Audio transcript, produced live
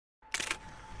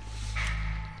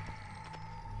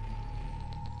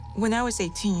When I was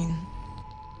 18,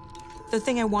 the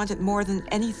thing I wanted more than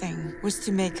anything was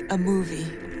to make a movie.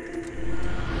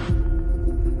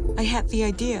 I had the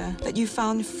idea that you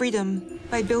found freedom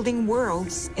by building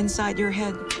worlds inside your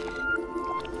head.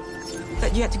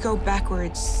 That you had to go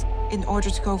backwards in order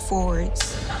to go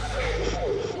forwards.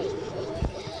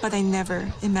 But I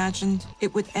never imagined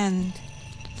it would end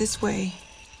this way.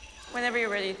 Whenever you're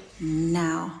ready.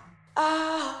 Now.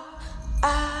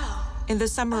 In the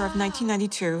summer of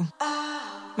 1992,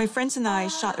 my friends and I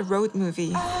shot a road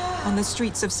movie on the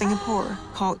streets of Singapore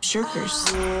called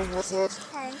Shirkers.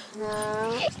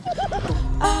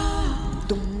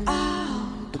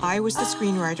 I was the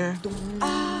screenwriter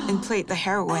and played the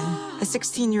heroine, a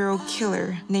 16-year-old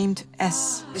killer named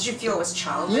S. Did you feel it was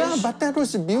childish? Yeah, but that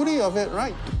was the beauty of it,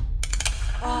 right?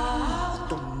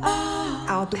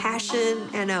 Our passion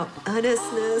and our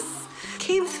earnestness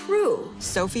came through.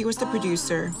 Sophie was the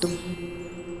producer.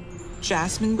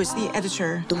 Jasmine was the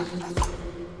editor.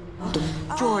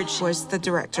 George was the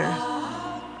director.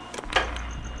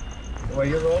 Were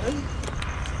you rolling?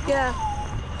 Yeah.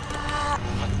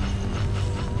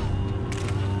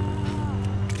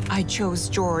 I chose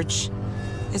George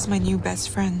as my new best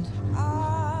friend.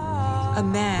 A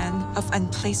man of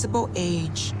unplaceable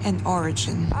age and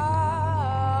origin.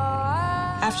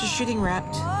 After shooting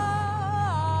Wrapped,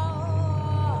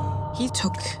 he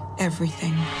took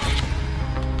everything.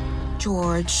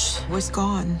 George was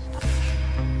gone.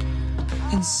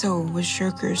 And so was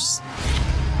Shirkers.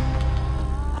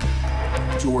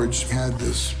 George had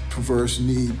this perverse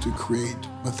need to create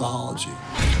mythology.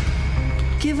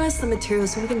 Give us the material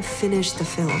so we can finish the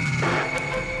film.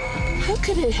 How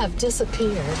could it have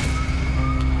disappeared?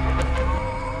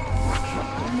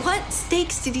 What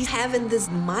stakes did he have in this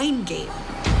mind game?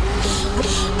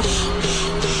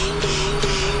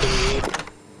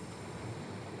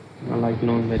 I like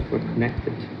knowing that we're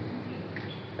connected,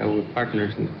 that we're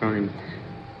partners in crime.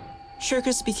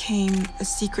 Shirkers became a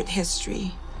secret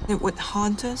history that would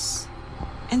haunt us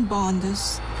and bond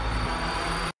us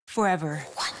forever.